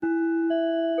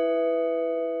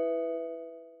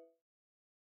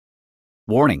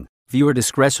Warning, viewer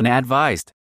discretion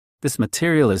advised. This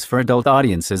material is for adult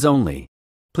audiences only.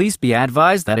 Please be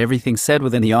advised that everything said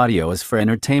within the audio is for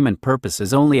entertainment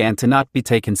purposes only and to not be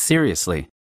taken seriously.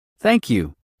 Thank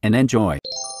you, and enjoy.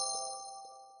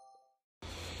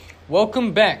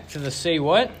 Welcome back to the Say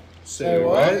What? Say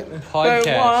what? Podcast.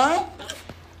 Say what?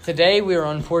 Today we are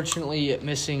unfortunately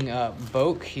missing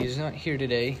Boke. He's not here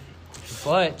today,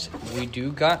 but we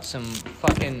do got some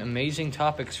fucking amazing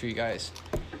topics for you guys.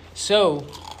 So,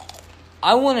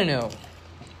 I want to know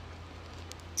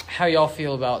how y'all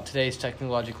feel about today's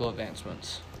technological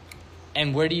advancements.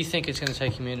 And where do you think it's going to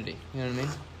take humanity? You know what I mean?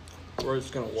 Where it's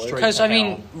going to work. Because, I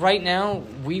mean, right now,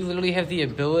 we literally have the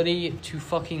ability to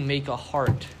fucking make a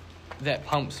heart that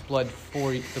pumps blood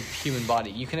for the human body.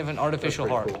 You can have an artificial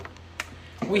heart.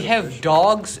 Cool. We have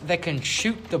dogs that can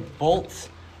shoot the bolts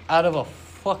out of a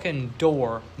fucking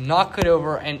door, knock it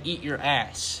over, and eat your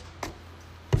ass.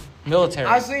 Military.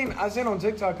 I seen on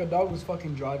TikTok a dog was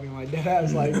fucking driving like that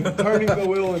ass, like turning the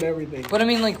wheel and everything. But I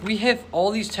mean, like, we have all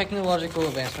these technological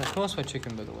advancements. Who wants my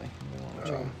chicken, by the way? I'll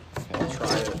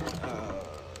try it.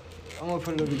 I'm gonna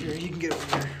put it over here. You can get it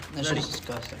over here. That's just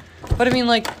disgusting. But I mean,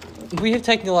 like, we have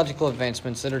technological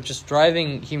advancements that are just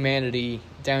driving humanity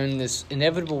down this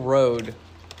inevitable road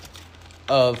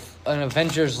of an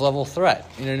Avengers level threat.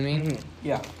 You know what I mean? Mm-hmm.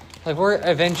 Yeah. Like,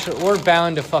 we're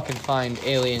bound to fucking find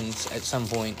aliens at some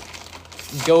point.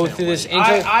 Go through this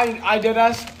I did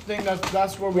think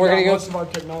that's where we got most of our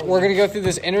technology. We're gonna go through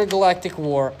this intergalactic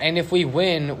war, and if we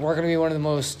win, we're gonna be one of the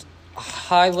most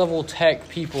high-level tech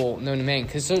people known to man,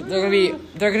 because they're gonna be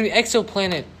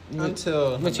exoplanet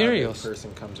until materials. Another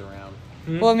person comes around.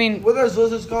 Mm-hmm. Well, I mean, what are those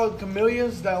lizards called?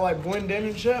 Camellias that like blend in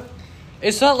and shit.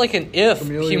 It's not like an if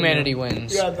Chameleon, humanity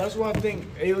wins. Yeah, that's what I think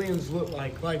aliens look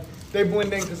like. Like, they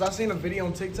blend in, because I seen a video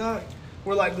on TikTok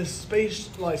where, like, this space,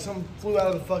 like, something flew out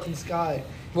of the fucking sky.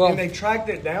 Well, and they tracked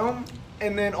it down,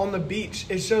 and then on the beach,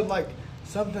 it showed, like,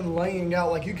 something laying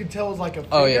out. Like, you could tell it was, like, a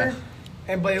figure. Oh,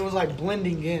 yeah. But it was, like,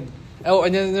 blending in. Oh,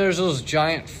 and then there's those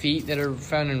giant feet that are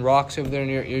found in rocks over there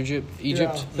near Egypt.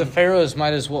 Yeah. The pharaohs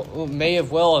may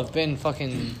have been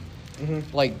fucking,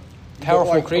 like,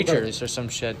 powerful like, creatures or some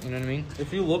shit. You know what I mean?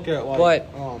 If you look at, like... But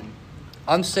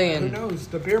I'm who saying... knows?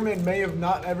 The pyramid may have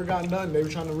not ever gotten done. They were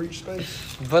trying to reach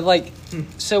space. But, like,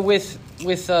 so with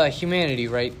humanity,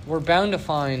 right, we're bound to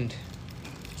find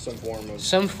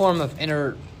some form of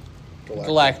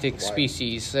intergalactic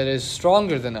species that is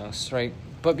stronger than us, right?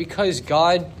 But because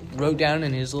God wrote down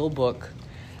in his little book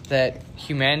that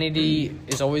humanity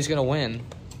is always going to win,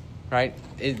 right?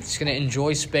 It's going to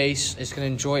enjoy space. It's going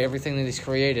to enjoy everything that he's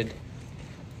created.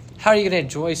 How are you going to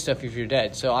enjoy stuff if you're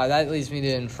dead? So that leads me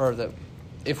to infer that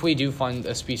if we do find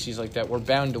a species like that, we're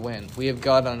bound to win. We have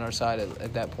God on our side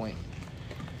at that point.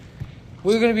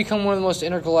 We're going to become one of the most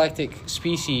intergalactic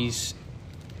species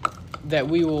that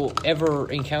we will ever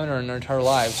encounter in our entire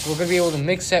lives. We're going to be able to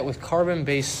mix that with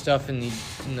carbon-based stuff in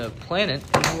the planet,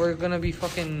 and we're going to be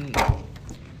fucking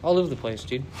all over the place,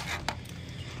 dude.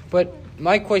 But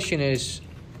my question is,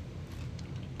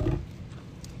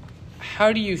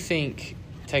 how do you think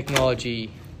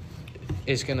technology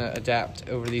is going to adapt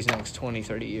over these next 20,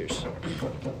 30 years?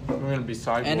 We're going to be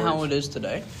cyborgs. And how it is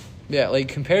today. Yeah, like,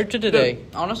 compared to today...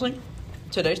 Dude, honestly,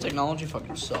 today's technology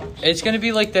fucking sucks. It's going to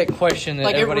be like that question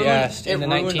that everybody asked in the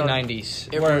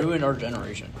 1990s. It ruined our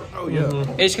generation. Oh, yeah.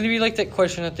 Mm-hmm. It's going to be like that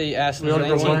question that they asked in the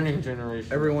learning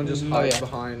generation. Everyone just hides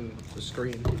behind the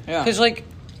screen. Yeah. Because, like...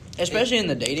 Especially in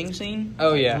the dating scene.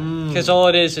 Oh, yeah. Because all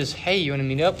it is, hey, you want to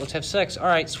meet up? Let's have sex. All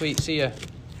right, sweet. See ya.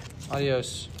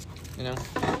 Adios. You know?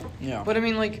 Yeah. But, I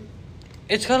mean, like,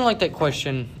 it's kind of like that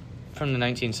question from the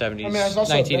 1970s, I mean, it's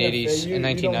also 1980s, and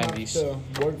 1990s. You don't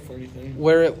have to work for anything.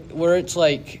 Where it's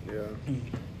like... Yeah.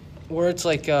 Where it's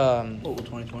like... what would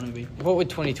 2020 be? What would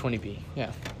 2020 be?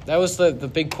 Yeah. That was the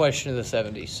big question of the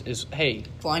 70s, is, hey...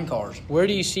 Flying cars. Where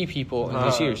do you see people in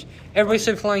these years? Everybody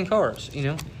said flying cars, you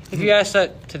know? If you ask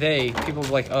that today, people will be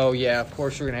like, oh, yeah, of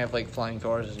course we're going to have, like, flying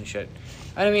cars and shit.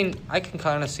 And I mean, I can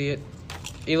kind of see it.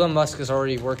 Elon Musk is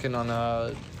already working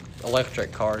on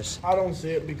electric cars. I don't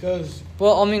see it because...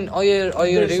 Well, I mean, all you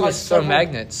gotta do is throw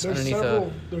magnets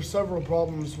underneath There's several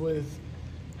problems with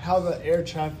how the air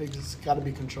traffic has got to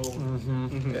be controlled.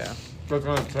 Mm-hmm. Yeah. That's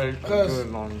going to take a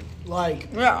good long... Like,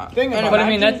 yeah. Think about it. But I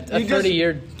mean, that's a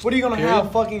 30-year... What are you going to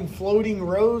have? Fucking floating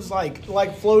roads?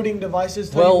 Like floating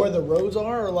devices tell you where the roads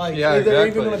are? Or like, yeah, is there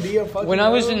exactly. even going to be a fucking When I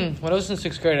was road? in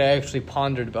 6th grade, I actually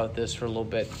pondered about this for a little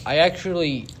bit.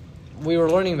 We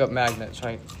were learning about magnets,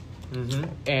 right? Mm-hmm.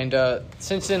 And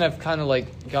since then, I've kind of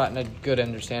like gotten a good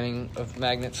understanding of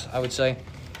magnets, I would say.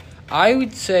 I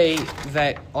would say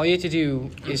that all you have to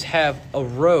do is have a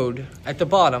road at the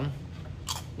bottom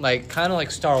like kind of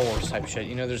like Star Wars type shit.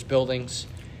 You know, there's buildings,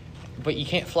 but you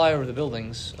can't fly over the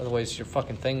buildings, otherwise your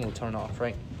fucking thing will turn off,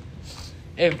 right?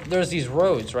 If there's these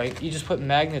roads, right, you just put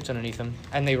magnets underneath them,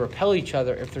 and they repel each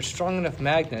other. If they're strong enough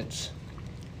magnets,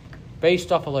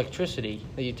 based off electricity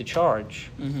that you have to charge,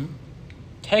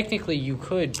 technically you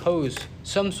could pose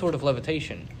some sort of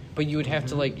levitation, but you would have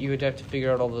to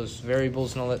figure out all those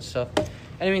variables and all that stuff.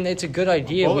 And I mean, it's a good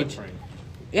idea. Bullet train.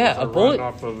 Yeah,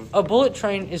 So a bullet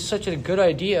train is such a good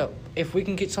idea. If we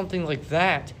can get something like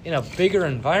that in a bigger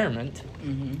environment,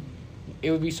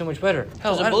 it would be so much better.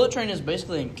 Hell, Because a bullet train is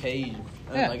basically encased,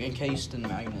 like encased in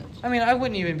magnets. I mean, I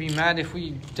wouldn't even be mad if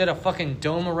we did a fucking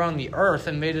dome around the Earth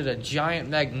and made it a giant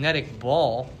magnetic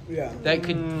ball that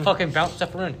could fucking bounce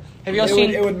stuff around. Have y'all seen?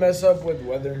 It would mess up with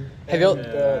weather. Have y'all?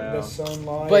 The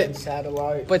sunlight and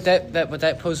satellite. But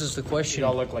that poses the question.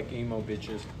 Y'all look like emo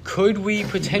bitches. Could we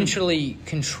potentially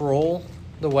control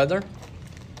the weather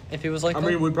if it was like that? I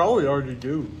mean, we probably already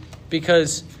do.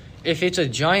 Because if it's a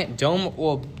giant dome,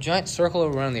 well, giant circle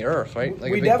around the Earth, right?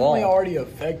 Like we a big definitely ball. already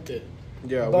affect it.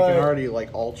 Yeah, we But- can already like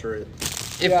alter it.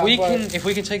 If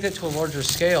we can take that to a larger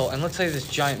scale, and let's say this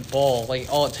giant ball, like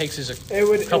all it takes is It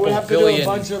would couple have billion. to do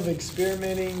a bunch of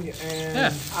experimenting and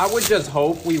Yeah. I would just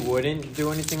hope we wouldn't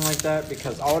do anything like that,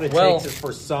 because all it takes is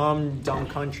for some dumb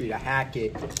country to hack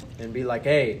it and be like,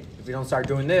 hey, if you don't start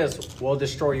doing this, we'll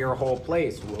destroy your whole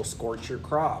place. We'll scorch your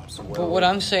crops. But what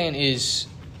I'm saying is,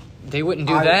 they wouldn't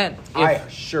do that. I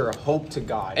sure hope to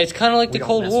God. It's kind of like we the don't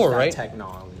Cold mess War, with that right?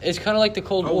 Technology. It's kind of like the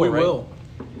Cold War, we right? will.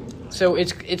 So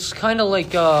it's kind of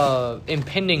like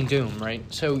impending doom, right?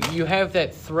 So you have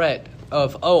that threat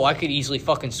of, oh, I could easily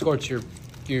fucking scorch your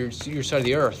side of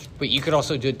the Earth, but you could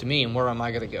also do it to me, and where am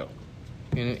I gonna go?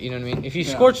 You know what I mean? If you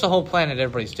scorch the whole planet,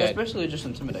 everybody's dead. Especially just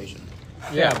intimidation.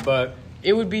 Yeah, but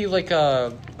It would be like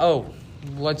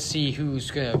let's see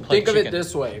who's gonna play think of chicken. it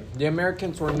this way: the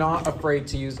Americans were not afraid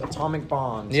to use atomic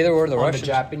bombs. Neither were the on Russians. The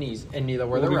Japanese, and neither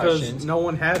were the Because Russians. no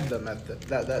one had them at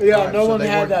that time. no one they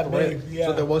had weren't that big, threat. yeah.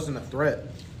 So there wasn't a threat.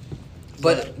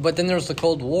 But then there was the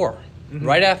Cold War,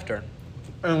 right after.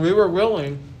 And we were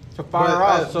willing to fire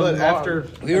off some but after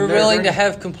We were willing to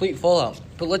have complete fallout.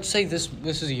 But let's say this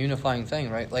is a unifying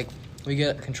thing, right? Like, we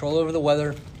get control over the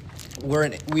weather.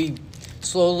 We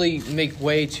slowly make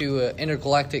way to an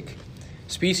intergalactic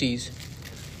species.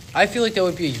 I feel like that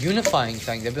would be a unifying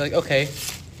thing. They'd be like, okay,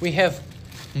 we have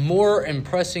more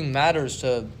impressing matters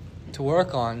to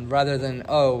work on rather than,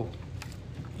 oh,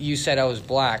 you said I was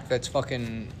black. That's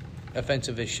fucking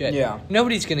offensive as shit. Yeah.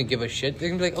 Nobody's going to give a shit. They're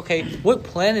going to be like, okay, what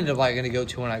planet am I going to go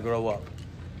to when I grow up?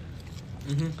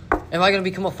 Am I going to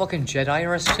become a fucking Jedi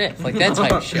or a Sith? Like, that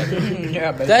type of shit.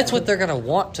 Yeah, That's what they're going to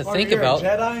want to think you're about. a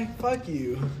Jedi? Fuck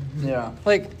you. Yeah.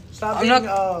 Like, Stop I'm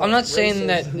being, not saying racist.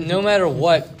 that no matter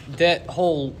what, that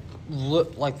whole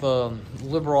the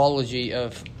liberology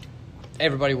of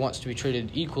everybody wants to be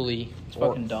treated equally. It's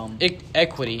fucking dumb.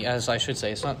 Equity, as I should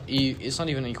say. It's not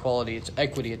even equality. It's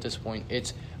equity at this point.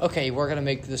 It's okay. We're gonna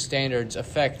make the standards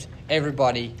affect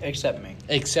everybody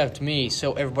Except me.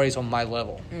 so everybody's on my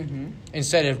level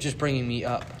instead of just bringing me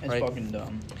up. It's right? fucking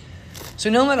dumb. So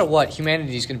no matter what,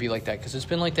 humanity is going to be like that because it's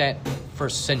been like that for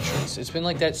centuries. It's been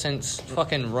like that since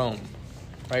fucking Rome,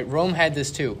 right? Rome had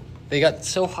this too. They got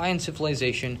so high in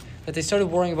civilization that they started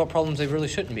worrying about problems they really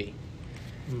shouldn't be.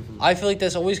 I feel like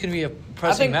that's always going to be a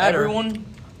pressing matter.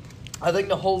 I think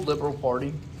the whole liberal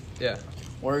party Yeah.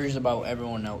 worries about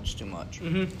everyone else too much.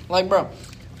 Like, bro,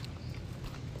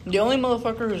 the only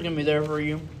motherfucker who's going to be there for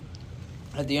you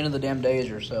at the end of the damn day is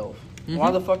yourself.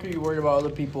 Why the fuck are you worried about other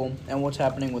people and what's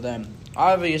happening with them?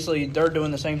 Obviously, they're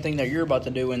doing the same thing that you're about to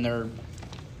do, and they're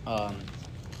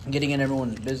getting in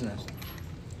everyone's business.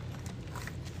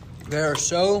 They're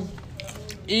so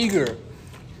eager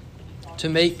to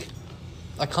make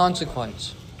a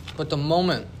consequence, but the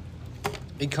moment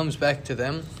it comes back to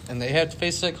them and they have to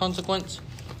face that consequence,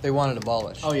 they want it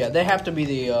abolished. Oh, yeah, they have to be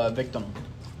the victim.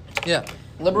 Yeah,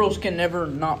 Liberals can never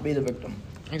not be the victim.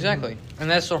 exactly. And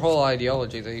that's their whole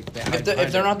ideology. If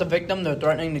they're not the victim, they're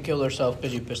threatening to kill themselves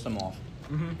because you pissed them off.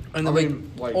 and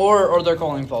Or they're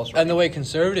calling false. And the way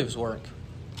conservatives work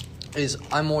is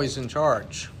I'm always in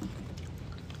charge.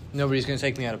 Nobody's going to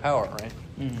take me out of power, right?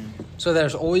 So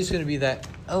there's always going to be that,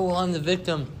 oh, well, I'm the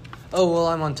victim. Oh, well,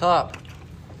 I'm on top.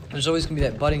 There's always going to be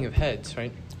that butting of heads,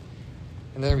 right?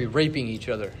 And they're going to be raping each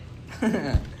other,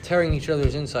 tearing each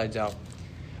other's insides out.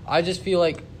 I just feel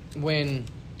like when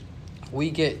we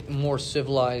get more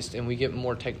civilized and we get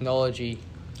more technology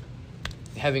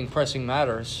having pressing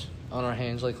matters on our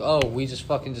hands, like, oh, we just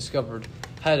fucking discovered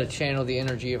how to channel the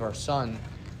energy of our sun,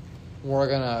 we're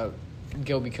going to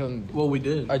go become Well, we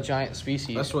did. a giant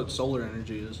species. That's what solar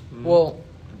energy is. Well,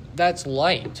 that's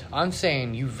light. I'm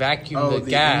saying you vacuum the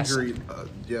gas.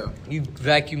 Yeah. You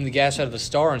vacuum the gas out of the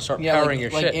star and start powering your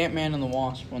shit. Like Ant-Man and the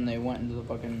Wasp when they went into the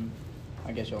fucking...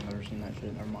 I guess y'all never seen that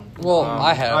shit. Never mind. Well,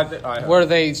 I have. I have. Where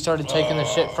they started taking the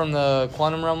shit from the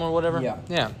quantum realm or whatever? Yeah.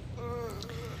 Yeah.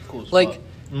 Cool as Like, fuck.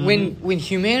 when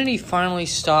humanity finally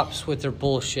stops with their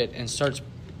bullshit and starts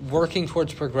working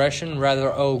towards progression rather,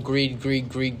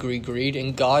 greed,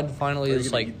 and God finally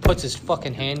is like, puts his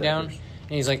fucking hand down, and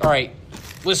he's like, alright,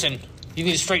 listen, you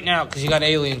need to straighten out because you got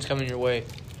aliens coming your way.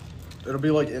 It'll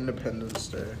be like Independence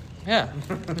Day. Yeah.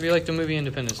 It'd be like the movie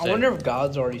Independence Day. I wonder if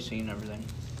God's already seen everything.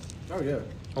 Oh, yeah.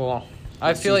 Well,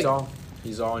 I feel like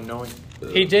he's all knowing.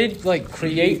 he did, like,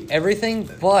 create everything,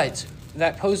 but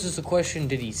that poses the question,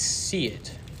 did he see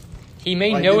it? He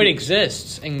may know it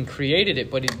exists and created it,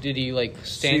 but did he, like,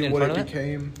 stand in front of it?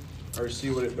 Became, or see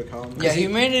what it becomes. Yeah,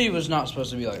 humanity was not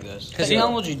supposed to be like this.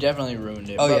 Technology definitely ruined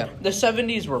it. Oh, but yeah. The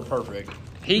 70s were perfect.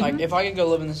 Like, if I could go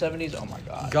live in the 70s, oh my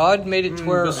god. God made it to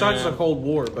where... Besides the Cold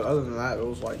War, but other than that, it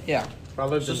was like... Yeah. If I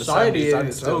lived Society in the 70s, I'd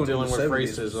is still still dealing with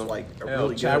 70s, racism. like, Hell,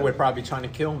 really Chad good. would probably be trying to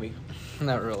kill me.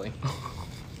 Not really.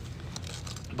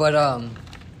 But,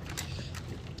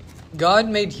 God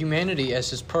made humanity as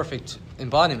his perfect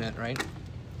embodiment, right?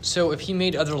 So if he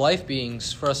made other life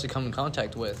beings for us to come in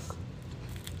contact with,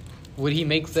 would he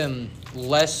make them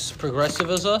less progressive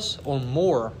as us or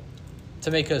more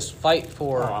to make us fight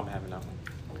for... Oh, I'm having that one.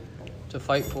 To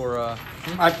fight for...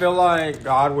 I feel like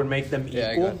God would make them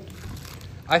Yeah, equal.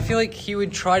 I feel like he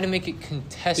would try to make it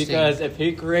contesting. Because if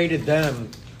he created them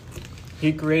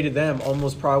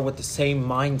almost probably with the same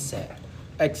mindset,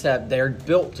 except they're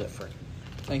built different.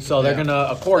 So they're gonna,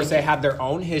 of course, they have their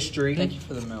own history. Thank you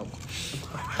for the milk.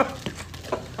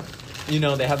 You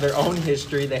know, they have their own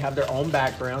history, they have their own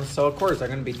background, so of course they're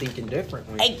gonna be thinking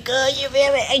differently. Hey, good, you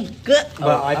feel me? Hey, good.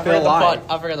 But I feel like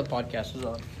I forgot the podcast was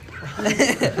on.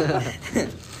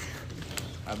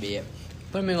 I'll be it.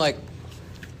 But I mean, like...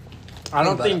 I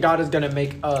don't think God is gonna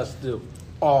make us the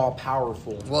all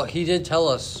powerful. Well, he did tell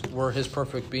us we're his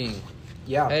perfect being.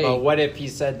 Yeah, Hey, but what if he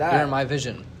said that? You're my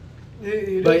vision. He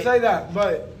did But- say that,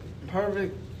 but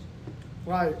perfect,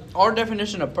 like, Our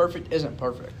definition of perfect isn't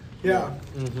perfect. yeah.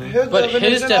 But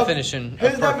his definition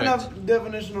his of perfect.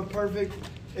 definition of perfect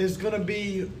is gonna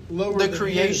be lower The than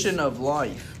creation his. of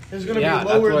life. It's gonna Yeah, be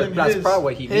lower that's, than that's his. probably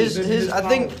what he means.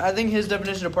 I think his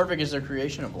definition of perfect is the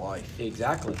creation of life.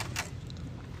 Exactly.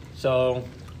 So,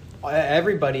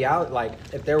 everybody out, like,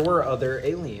 if there were other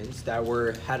aliens that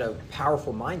had a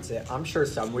powerful mindset, I'm sure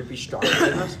some would be stronger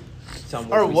than us, some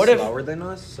would be slower than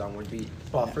us, some would be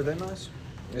buffer than us.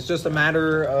 It's just a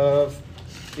matter of,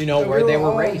 where they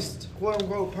were raised. Quote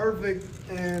unquote perfect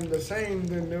and the same,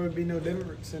 then there would be no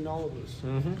difference in all of us.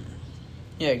 Mm-hmm.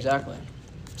 Yeah, exactly.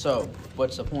 So,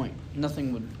 what's the point?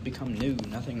 Nothing would become new.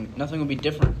 Nothing would be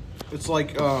different. It's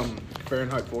like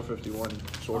Fahrenheit 451,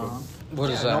 sort of. What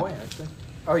is No that? way, actually.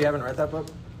 Oh, you haven't read that book?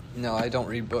 No, I don't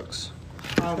read books.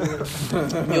 You'll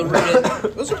read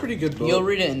it. That's a pretty good book. You'll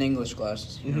read it in English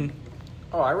classes.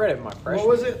 Oh, I read it in my freshman. What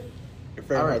was it?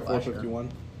 Fahrenheit I read last year.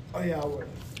 451. Oh yeah, I would.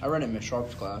 I read it in Miss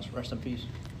Sharp's class. Rest in peace.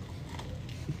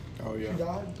 Oh, yeah. She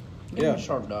died. Yeah, Miss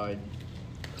Sharp died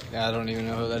Yeah, I don't even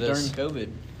know who that during is. COVID.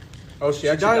 Oh, she She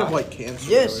actually died of, like, cancer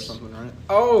Yes. or something, right?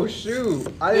 Oh, shoot.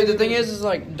 Dude, the thing is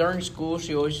like during school,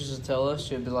 she always used to tell us,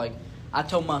 she'd be like, "I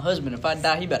told my husband if I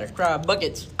die, he better cry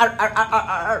buckets." Arr, arr, arr,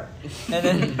 arr, arr. And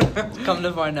then come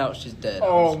to find out, she's dead.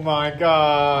 Oh, my I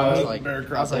God. was like, Better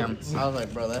cry I was like,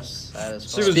 buckets. bro, that's sad as She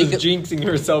fuck. was Speak just of- jinxing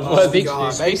herself, wasn't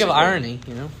she? Speak of irony,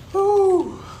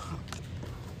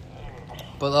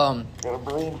 But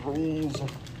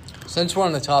since we're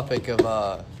on the topic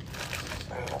of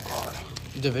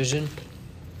division,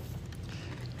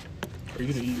 Are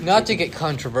you gonna eat? not to get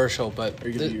controversial, but Are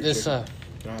you gonna eat your this chicken?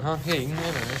 huh? Yeah, you can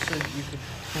have it. I said you could.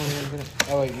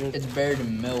 Oh wait, you're It's buried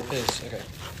in milk. this. Okay.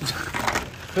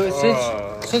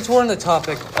 So since we're on the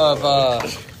topic of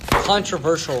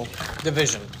controversial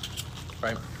division,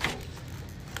 right?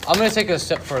 I'm gonna take it a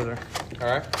step further. All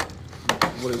right.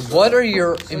 What are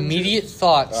your immediate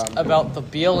thoughts about the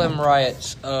BLM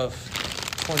riots of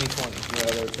 2020? Yeah,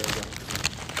 they're terrible.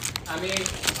 I mean,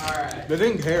 alright. They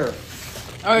didn't care.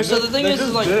 All right, so the thing They is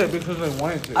just like, did it because they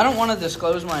wanted to. I don't want to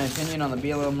disclose my opinion on the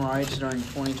BLM riots during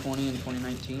 2020 and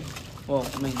 2019. Well,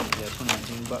 mainly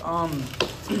 2019, but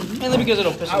mainly because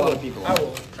it'll piss a lot of people I off.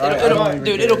 will.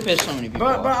 It'll piss so many people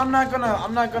But off. I'm not gonna.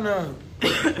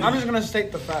 I'm just gonna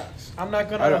state the facts. I'm not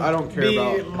gonna. I don't care be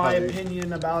about my how they-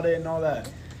 opinion about it and all that.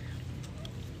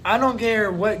 I don't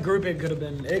care what group it could have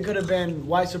been. It could have been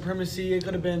white supremacy. It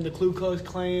could have been the Ku Klux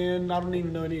Klan. I don't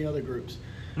even know any other groups.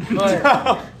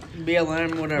 But,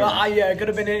 BLM, whatever. yeah, it could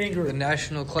have been any group. The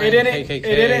National Klan, It didn't. KKK, It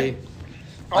didn't.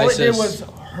 All ISIS. it did was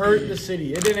hurt the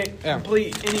city. It didn't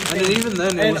complete anything. And then even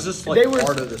then, it was just like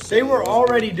part of the city. They were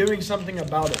already doing something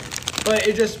about it, but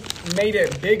it just made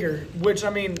it bigger. Which, I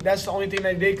mean, that's the only thing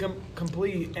they did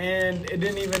complete, and it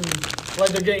didn't even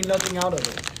like they're getting nothing out of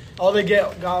it. All they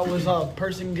got was a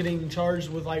person getting charged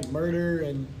with like murder,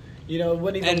 and it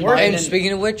wouldn't even work. And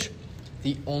speaking of which,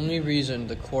 the only reason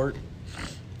the court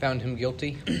found him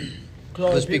guilty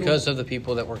was because of the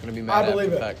people that were going to be mad after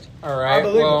the fact. All right.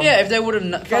 Yeah, if they would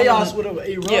have chaos would have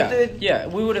erupted. Yeah,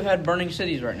 we would have had burning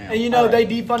cities right now. And they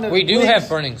defunded. We do police. have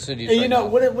burning cities. And right now.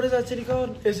 what is that city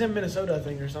called? It's in Minnesota, I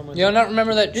think, or something. You not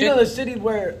remember that? You know the city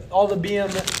where all the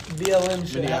BLM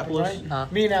shit happened, right? Huh?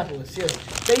 Minneapolis. Yeah,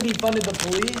 they defunded the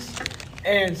police,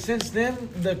 and since then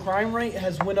the crime rate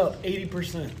has went up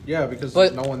 80%. Yeah, because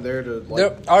there's no one there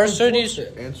to our cities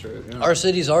answer it. Our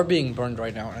cities are being burned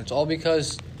right now, and it's all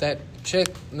because that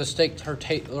chick mistaked her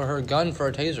gun for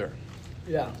a taser.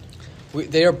 Yeah.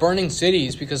 They are burning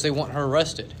cities because they want her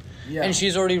arrested. Yeah. And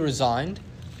she's already resigned.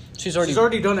 She's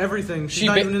already done everything. She's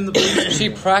not even in the police. She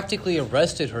practically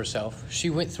arrested herself. She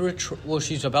went through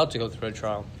she's about to go through a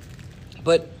trial.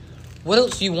 But what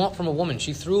else do you want from a woman?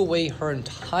 She threw away her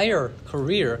entire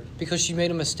career because she made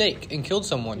a mistake and killed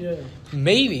someone. Yeah.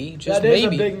 Maybe, just that is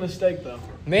maybe. a big mistake, though.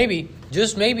 Maybe,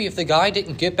 just maybe, if the guy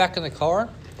didn't get back in the car,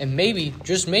 and maybe,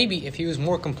 just maybe, if he was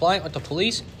more compliant with the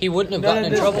police, he wouldn't have gotten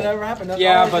in trouble. Never happened. That's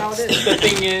Yeah, always but how it is. the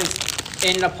thing is,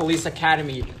 in the police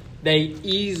academy, they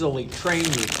easily train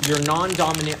you. Your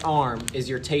non-dominant arm is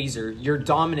your taser. Your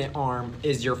dominant arm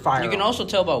is your firearm. You can also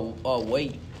tell by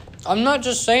weight. I'm not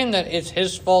just saying that it's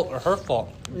his fault or her fault.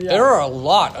 Yeah. There are a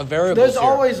lot of variables There's here.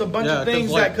 always a bunch of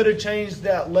things that could have changed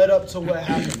that led up to what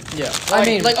happened. Yeah,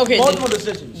 okay, multiple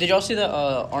decisions. Did y'all see the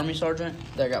army sergeant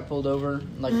that got pulled over?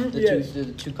 Like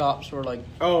the two cops were like.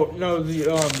 Oh no, he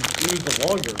was the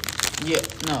lawyer. Yeah,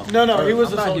 No, he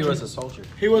was a soldier. He was a soldier.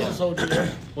 He was a soldier.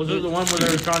 Yeah. Was it the one where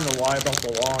they were trying to lie about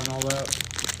the law and all that?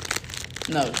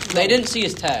 No, they didn't see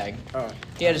his tag. Oh.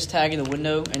 He had his tag in the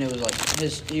window, and it was like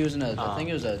he was in I think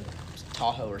it was a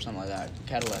Tahoe or something like that.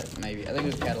 Cadillac, maybe. I think it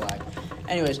was Cadillac.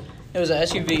 Anyways, it was an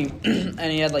SUV,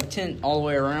 and he had like tint all the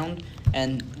way around.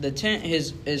 And the tint,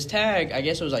 his tag, I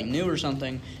guess it was like new or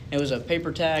something. It was a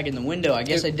paper tag in the window. I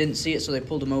guess they didn't see it, so they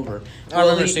pulled him over. I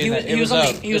remember seeing that. He was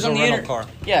on the rental car.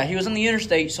 Yeah, he was on the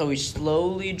interstate, so he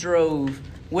slowly drove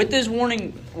with his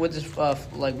warning lights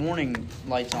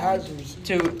on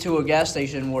to a gas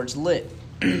station where it's lit.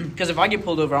 Because if I get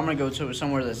pulled over, I'm gonna go to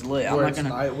somewhere that's lit. I'm not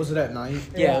gonna. Was it at night?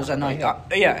 Yeah, it was at night.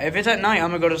 If it's at night,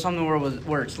 I'm gonna go to something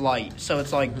where it's light. So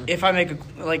it's like if I make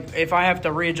if I have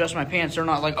to readjust my pants, they're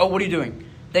not like, oh, what are you doing?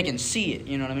 They can see it.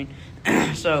 You know what I mean?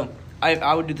 So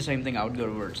I would do the same thing. I would go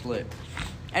to where it's lit.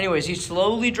 Anyways, he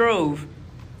slowly drove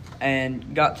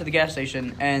and got to the gas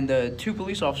station, and the two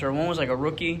police officers, one was like a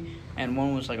rookie, and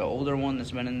one was like an older one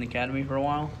that's been in the academy for a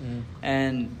while,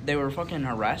 and they were fucking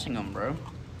harassing him, bro.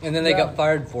 And then they got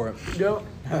fired for it. Yep.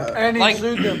 And he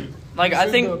sued them. I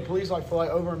think the police for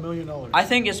over $1 million. I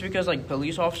think it's because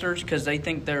police officers, because they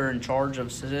think they're in charge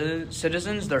of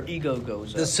citizens, their ego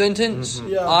goes up. The sentence,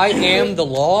 I am the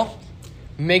law,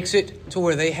 makes it to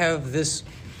where they have this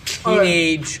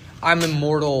teenage, I'm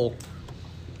immortal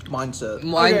mindset.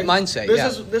 Mindset.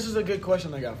 This is a good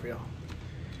question I got for y'all.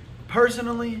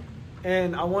 Personally,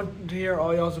 and I want to hear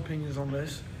all y'all's opinions on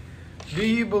this. Do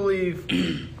you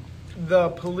believe the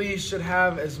police should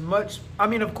have as much... I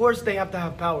mean, of course, they have to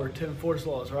have power to enforce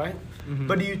laws, right? Mm-hmm.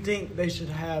 But do you think they should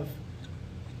have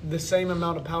the same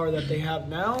amount of power that they have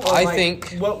now? Or I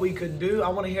think... what we could do? I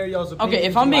want to hear y'all's opinions. Okay,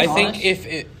 if I'm being honest... I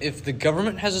think if the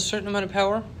government has a certain amount of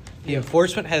power, the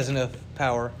enforcement has enough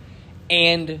power,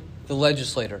 and the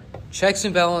legislator. Checks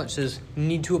and balances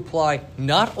need to apply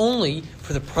not only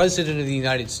for the President of the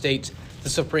United States, the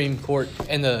Supreme Court,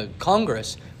 and the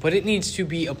Congress, but it needs to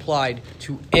be applied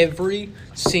to every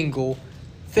single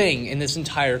thing in this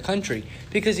entire country.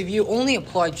 Because if you only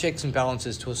apply checks and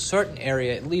balances to a certain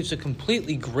area, it leaves a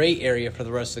completely gray area for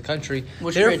the rest of the country.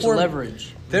 Which creates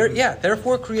leverage.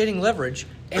 Therefore creating leverage,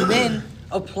 and then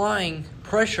applying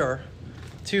pressure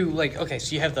to,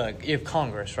 so you have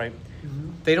Congress, right?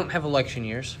 Mm-hmm. They don't have election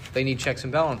years. They need checks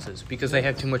and balances because they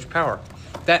have too much power.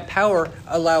 That power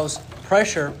allows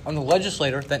pressure on the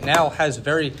legislator that now has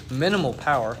very minimal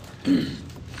power,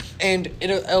 and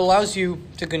it allows you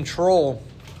to control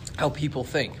how people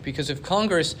think. Because if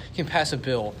Congress can pass a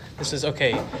bill that says,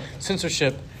 okay,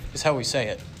 censorship is how we say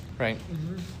it, right?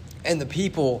 Mm-hmm. And the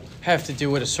people have to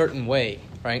do it a certain way,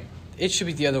 right? It should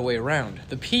be the other way around.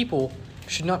 The people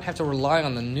should not have to rely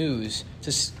on the news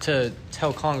to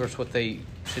tell Congress what they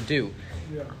should do.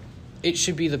 Yeah. It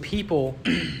should be the people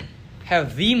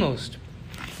have the most,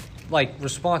 like,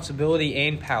 responsibility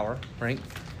and power, right?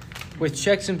 With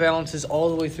checks and balances all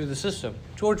the way through the system.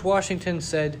 George Washington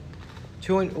said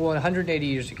 180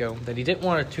 years ago that he didn't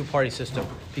want a two-party system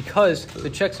because the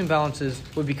checks and balances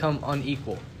would become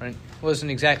unequal, right? It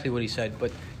wasn't exactly what he said,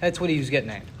 but that's what he was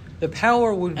getting at. The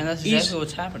power would... And that's exactly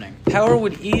what's happening. Power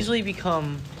would easily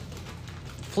become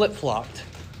flip-flopped.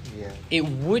 Yeah. It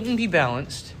wouldn't be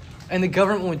balanced, and the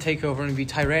government would take over and be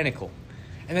tyrannical.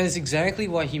 And that is exactly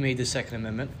why he made the Second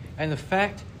Amendment. And the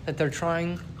fact that they're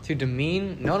trying to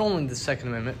demean not only the Second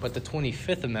Amendment, but the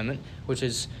 25th Amendment, which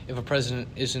is if a president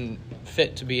isn't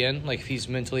fit to be in, like if he's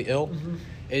mentally ill.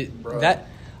 That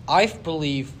I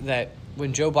believe that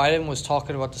when Joe Biden was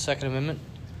talking about the Second Amendment,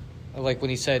 like when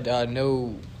he said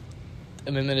no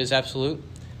amendment is absolute,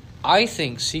 I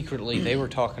think secretly they were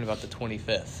talking about the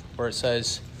 25th, where it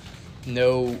says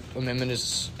no amendment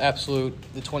is absolute,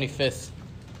 the 25th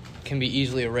can be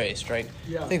easily erased, right?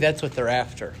 Yeah. I think that's what they're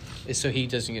after, is so he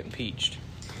doesn't get impeached.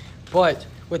 But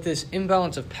with this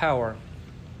imbalance of power,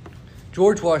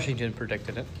 George Washington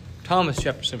predicted it. Thomas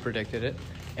Jefferson predicted it.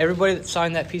 Everybody that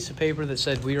signed that piece of paper that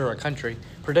said we are a country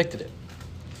predicted it.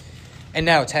 And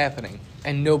now it's happening,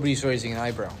 and nobody's raising an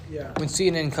eyebrow. Yeah. When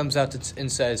CNN comes out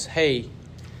and says, hey,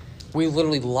 we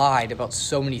literally lied about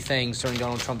so many things during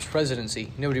Donald Trump's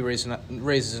presidency, nobody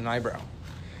raises an eyebrow.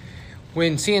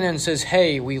 When CNN says,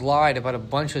 hey, we lied about a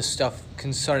bunch of stuff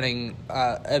concerning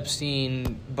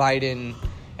Epstein, Biden,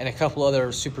 and a couple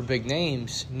other super big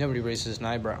names, nobody raises an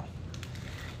eyebrow.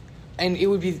 And it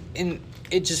would be,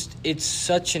 it's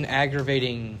such an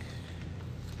aggravating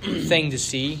thing to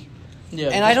see. Yeah,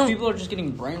 and people are just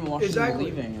getting brainwashed and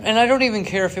believing it. And I don't even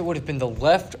care if it would have been the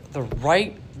left, the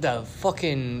right, the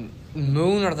fucking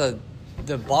moon, or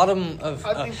the bottom of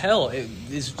hell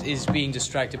is being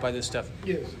distracted by this stuff.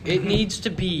 Yes. It needs to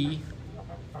be,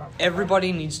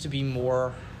 everybody needs to be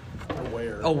more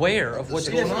aware of what's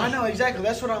going on. I know, exactly.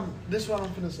 This is what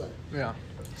I'm going to say. Yeah.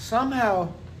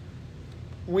 Somehow,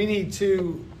 we need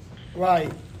to,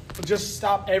 like, just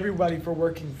stop everybody from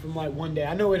working from, like, one day.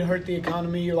 I know it hurt the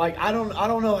economy. You're like, I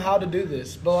don't know how to do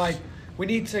this. But, like, we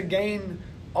need to gain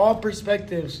all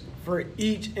perspectives for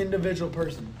each individual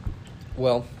person.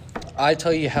 Well, I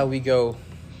tell you how we go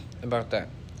about that.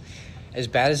 As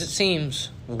bad as it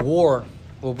seems, war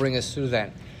will bring us through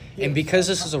that. Yes. And because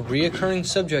this is a reoccurring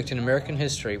subject in American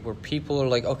history, where people are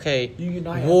like, okay,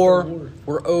 war,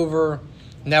 we're over.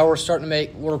 Now we're starting to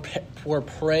we're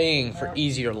praying for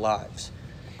easier lives.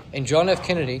 And John F.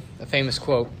 Kennedy, a famous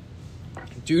quote,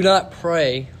 do not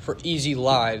pray for easy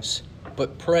lives,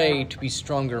 but pray to be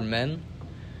stronger men.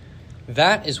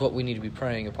 That is what we need to be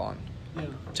praying upon. Yeah.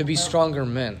 To be stronger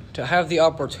men, to have the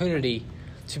opportunity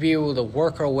to be able to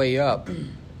work our way up,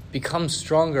 become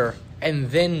stronger,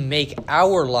 and then make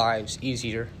our lives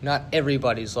easier, not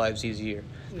everybody's lives easier.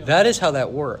 Yeah. That is how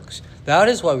that works. That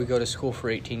is why we go to school for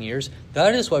 18 years.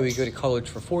 That is why we go to college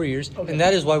for 4 years. Okay. And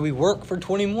that is why we work for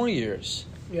 20 more years.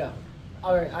 Yeah.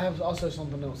 All right, I have also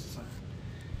something else to say.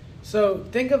 So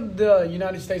think of the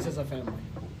United States as a family,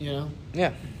 you know?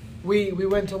 Yeah. We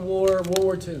went to World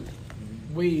War II.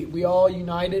 We all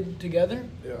united together.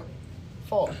 Yeah.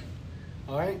 Fought.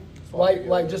 All right.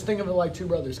 Like just think of it like two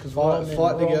brothers, because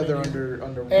fought together under.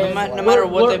 No matter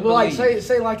what they believe. Like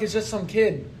say like it's just some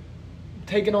kid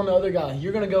taking on the other guy.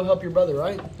 You're gonna go help your brother,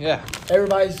 right? Yeah.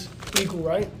 Everybody's equal,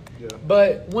 right? Yeah.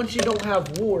 But once you don't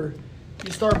have war,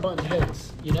 you start butting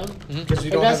heads. You know. Because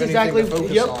you don't have anything to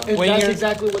focus on. And that's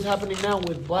exactly what's happening now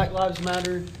with Black Lives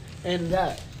Matter and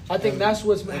that. I think that's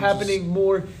what's happening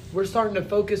more. We're starting to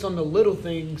focus on the little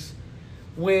things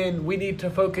when we need to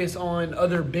focus on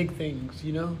other big things,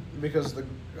 you know? Because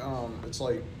it's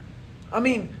like... I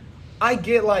mean, I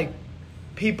get, like,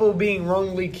 people being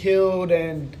wrongly killed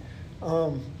and,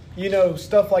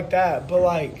 stuff like that, but,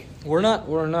 like... We're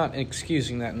not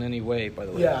excusing that in any way, by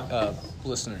the way,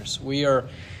 listeners. We are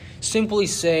simply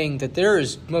saying that there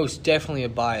is most definitely a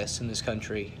bias in this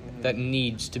country that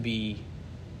needs to be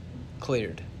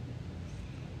cleared.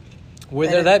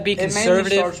 Whether that be conservative... It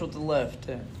mainly starts with the left,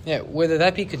 too. Yeah, whether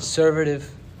that be conservative,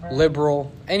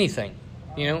 liberal, anything.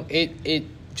 You know, it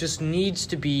just needs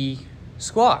to be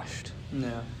squashed.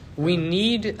 Yeah. We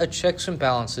need a checks and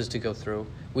balances to go through.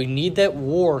 We need that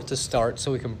war to start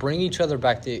so we can bring each other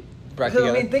back together.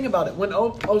 I mean, think about it. When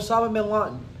Osama bin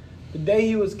Laden, the day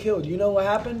he was killed, you know what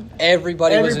happened?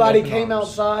 Everybody came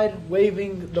outside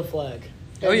waving the flag.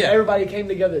 And everybody came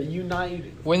together,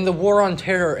 united. When the war on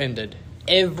terror ended,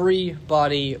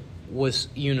 everybody was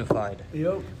unified.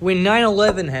 Yep. When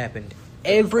 9/11 happened,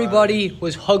 Everybody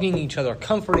was hugging each other,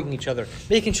 comforting each other,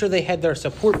 making sure they had their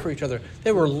support for each other.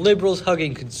 There were liberals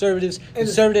hugging conservatives,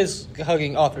 conservatives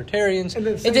hugging authoritarians.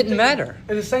 It didn't matter.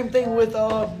 And the same thing with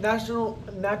natural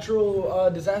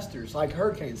disasters like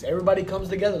hurricanes. Everybody comes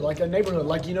together like a neighborhood,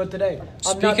 like today.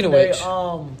 Speaking of which,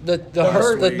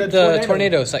 the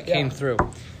tornadoes that came through.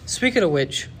 Speaking of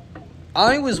which,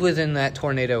 I was within that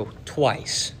tornado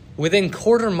twice. Within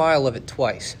quarter mile of it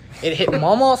twice. It hit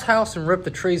Mama's house and ripped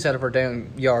the trees out of her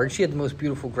damn yard. She had the most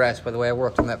beautiful grass, by the way. I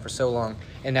worked on that for so long,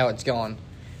 and now it's gone.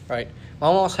 Right?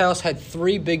 Mama's house had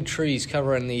 3 big trees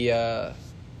covering the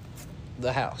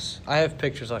house. I have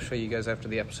pictures I'll show you guys after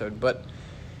the episode, but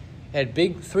it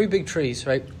had 3 big trees,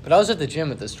 right? But I was at the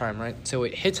gym at this time, right? So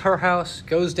it hits her house,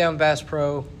 goes down Bass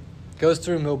Pro, goes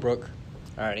through Millbrook.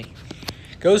 Alrighty.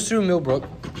 Goes through Millbrook.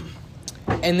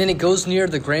 And then it goes near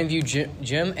the Grandview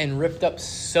gym and ripped up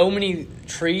so many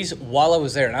trees while I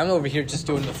was there. And I'm over here just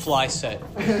doing the fly set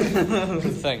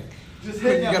thing. Just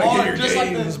hitting it hard, just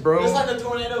like the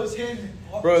tornado was hitting.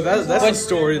 Bro, that's a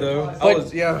story, though.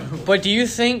 But do you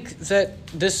think that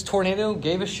this tornado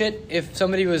gave a shit if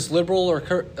somebody was liberal or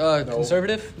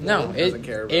conservative? No,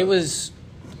 it was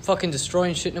fucking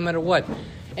destroying shit no matter what.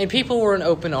 And people were in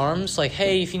open arms, like,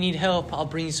 hey, if you need help, I'll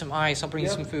bring you some ice, I'll bring you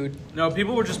some food. No,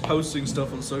 people were just posting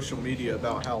stuff on social media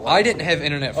about how... I didn't have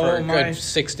internet for a good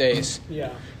 6 days.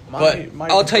 Yeah. But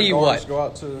I'll tell you what. Go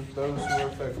out to those who are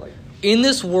affected. In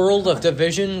this world of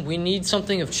division, we need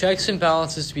something of checks and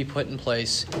balances to be put in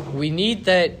place. We need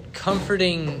that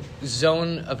comforting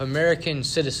zone of American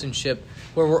citizenship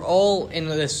where we're all in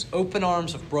this open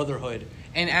arms of brotherhood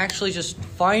and actually just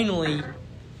finally...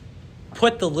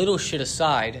 put the little shit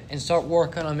aside and start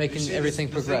working on making everything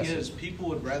progressive. The thing is, people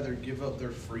would rather give up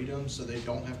their freedom so they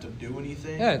don't have to do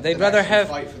anything. Yeah, they'd rather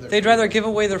give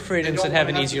away their freedoms and have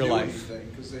an easier life.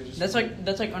 That's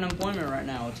like unemployment right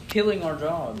now. It's killing our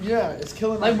jobs. Yeah, it's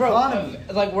killing the economy.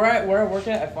 Like where I work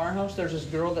at Firehouse, there's this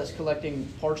girl that's collecting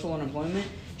partial unemployment.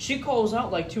 She calls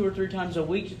out like 2 or 3 times a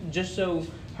week just so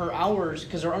her hours,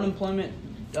 because her unemployment.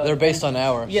 They're based on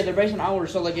hours. Yeah, they're based on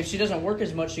hours. So, like, if she doesn't work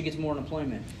as much, she gets more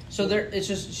unemployment. So, it's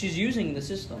just she's using the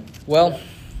system. Well,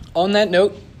 on that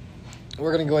note,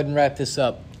 we're going to go ahead and wrap this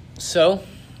up. So,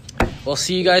 we'll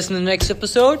see you guys in the next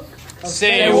episode.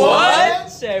 Say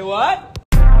what? Say what?